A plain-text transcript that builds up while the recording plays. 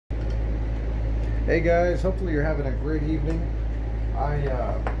Hey guys, hopefully you're having a great evening.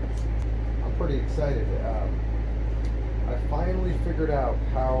 I'm pretty excited. I finally figured out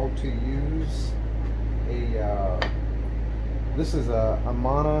how to use this is a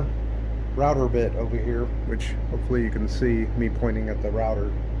Amana router bit over here, which hopefully you can see me pointing at the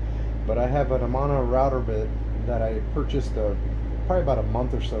router. But I have an Amana router bit that I purchased probably about a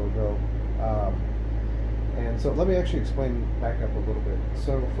month or so ago. And so let me actually explain back up a little bit.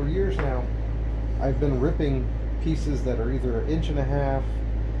 So for years now, I've been ripping pieces that are either 1.5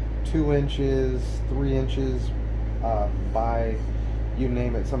 inches, 2 inches, 3 inches by, you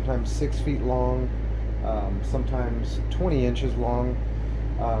name it, sometimes 6 feet long, sometimes 20 inches long.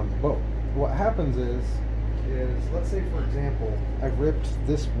 But what happens is let's say for example, I've ripped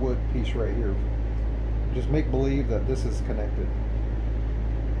this wood piece right here. Just make believe that this is connected.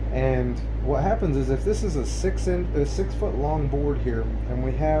 And what happens is if this is a 6 foot long board here, and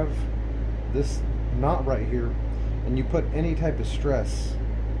we have this knot right here, and you put any type of stress,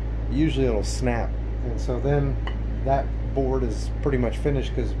 usually it'll snap. And so then that board is pretty much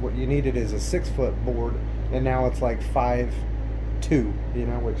finished, because what you needed is a 6 foot board, and now it's like 5'2", you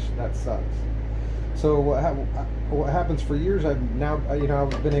know, which that sucks. So what happens for years, I've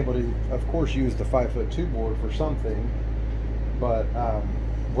been able to, of course, use the 5'2" board for something, but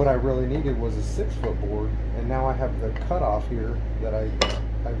what I really needed was a 6 foot board, and now I have the cutoff here that I've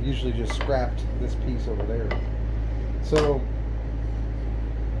usually just scrapped this piece over there. So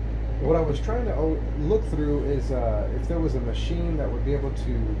what I was trying to look through is if there was a machine that would be able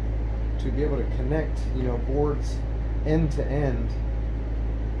to connect, you know, boards end to end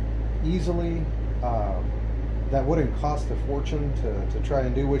easily, that wouldn't cost a fortune to try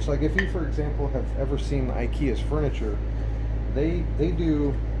and do. Which, like, if you, for example, have ever seen IKEA's furniture, they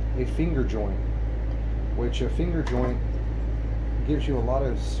do a finger joint, which a finger joint gives you a lot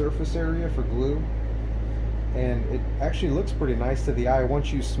of surface area for glue, and it actually looks pretty nice to the eye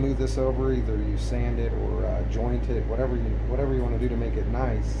once you smooth this over. Either you sand it or joint it, whatever you want to do to make it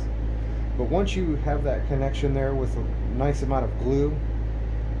nice. But once you have that connection there with a nice amount of glue,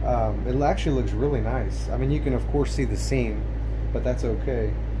 it actually looks really nice. I mean, you can of course see the seam, but that's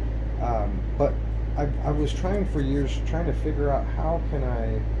okay. But I was trying for years to figure out how can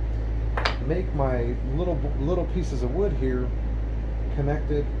I make my little pieces of wood here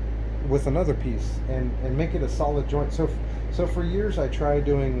connected with another piece and make it a solid joint. So for years I tried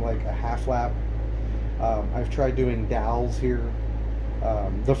doing like a half lap. I've tried doing dowels here.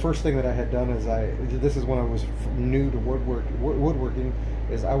 The first thing that I had done is this is when I was new to woodworking,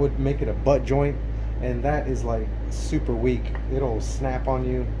 is I would make it a butt joint, and that is like super weak. It'll snap on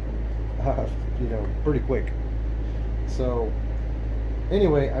you, you know, pretty quick. So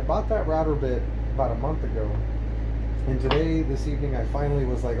anyway, I bought that router bit about a month ago, and this evening I finally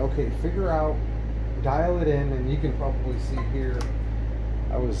was like, okay, dial it in. And you can probably see here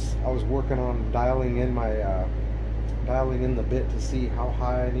I was working on dialing in the bit to see how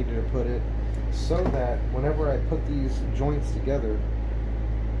high I needed to put it, so that whenever I put these joints together,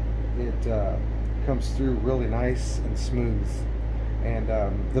 it comes through really nice and smooth. And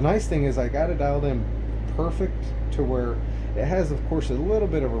the nice thing is I got it dialed in perfect to where it has, of course, a little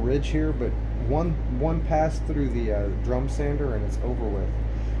bit of a ridge here, but one pass through the drum sander and it's over with.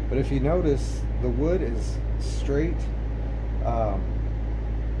 But if you notice, the wood is straight.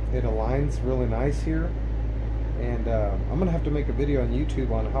 It aligns really nice here. And I'm gonna have to make a video on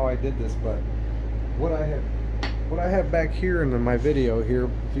YouTube on how I did this. But what I have back here in my video here,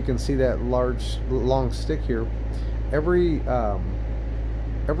 if you can see that long stick here, every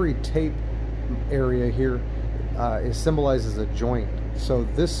tape area here is symbolizes a joint. So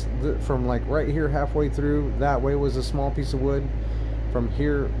from like right here halfway through, that way was a small piece of wood. From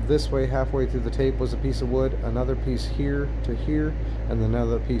here this way halfway through the tape was a piece of wood, another piece here to here, and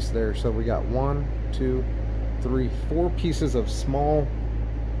another piece there. So we got 1, 2, 3, 4 pieces of small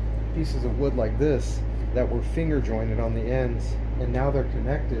pieces of wood like this that were finger jointed on the ends, and now they're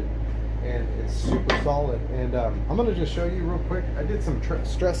connected, and it's super solid. And I'm gonna just show you real quick. I did some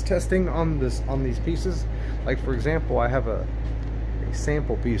stress testing on these pieces. Like, for example, I have a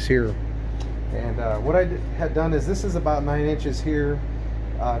sample piece here, and what I had done is, this is about 9 inches here,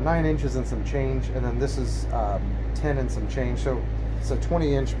 9 inches and some change, and then this is 10 and some change. So it's a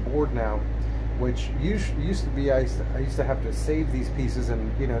 20-inch board now, which used to be, I used to have to save these pieces and,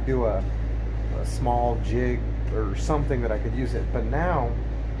 you know, do a small jig or something that I could use it. But now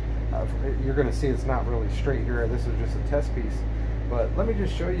you're going to see it's not really straight here. This is just a test piece. But let me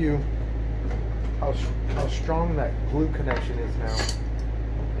just show you how strong that glue connection is now.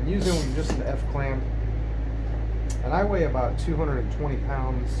 And using just an F-clamp, And I weigh about 220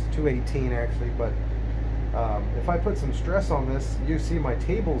 pounds, 218 actually, but if I put some stress on this, you see my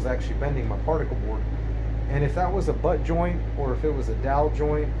table's actually bending my particle board. And if that was a butt joint or if it was a dowel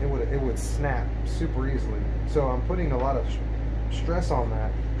joint, it would snap super easily. So I'm putting a lot of stress on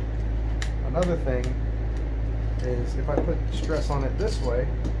that. Another thing is if I put stress on it this way,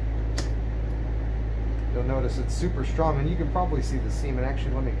 you'll notice it's super strong, and you can probably see the seam. And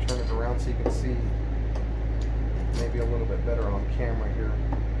actually, let me turn it around so you can see maybe a little bit better on camera here.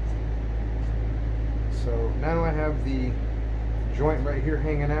 So now I have the joint right here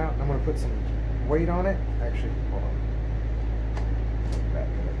hanging out. I'm going to put some weight on it. Actually, hold on. Back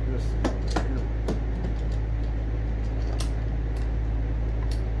it up just a little bit here.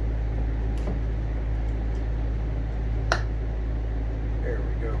 There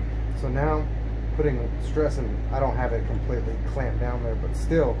we go. So now putting stress, and I don't have it completely clamped down there, but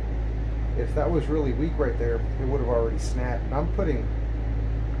still, if that was really weak right there, it would have already snapped. And I'm putting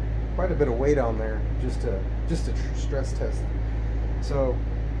quite a bit of weight on there just to stress test. So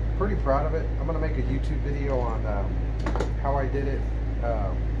pretty proud of it. I'm gonna make a YouTube video on how I did it.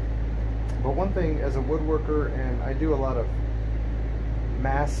 But one thing, as a woodworker, and I do a lot of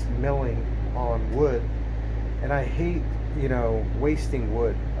mass milling on wood, and I hate, you know, wasting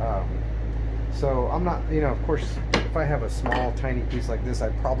wood. So I'm not, you know, of course, if I have a small, tiny piece like this, I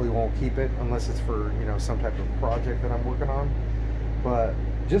probably won't keep it unless it's for, you know, some type of project that I'm working on. But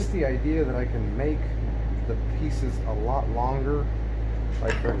just the idea that I can make the pieces a lot longer,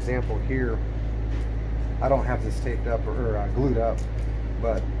 like for example here, I don't have this taped up or glued up,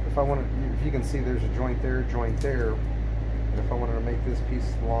 but if I want to, if you can see, there's a joint there, and if I wanted to make this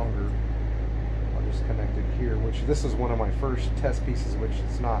piece longer, I'll just connect it here, which this is one of my first test pieces, which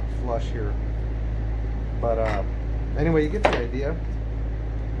is not flush here. But anyway, you get the idea.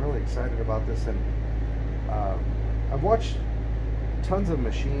 I'm really excited about this, and I've watched tons of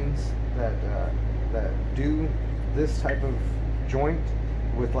machines that do this type of joint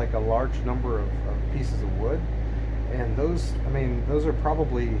with like a large number of pieces of wood, and those, I mean, those are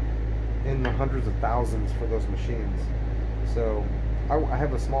probably in the hundreds of thousands for those machines. So I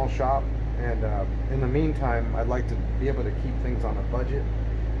have a small shop, and in the meantime, I'd like to be able to keep things on a budget,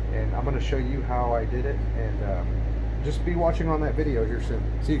 and I'm going to show you how I did it, and just be watching on that video here soon.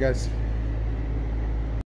 See you guys.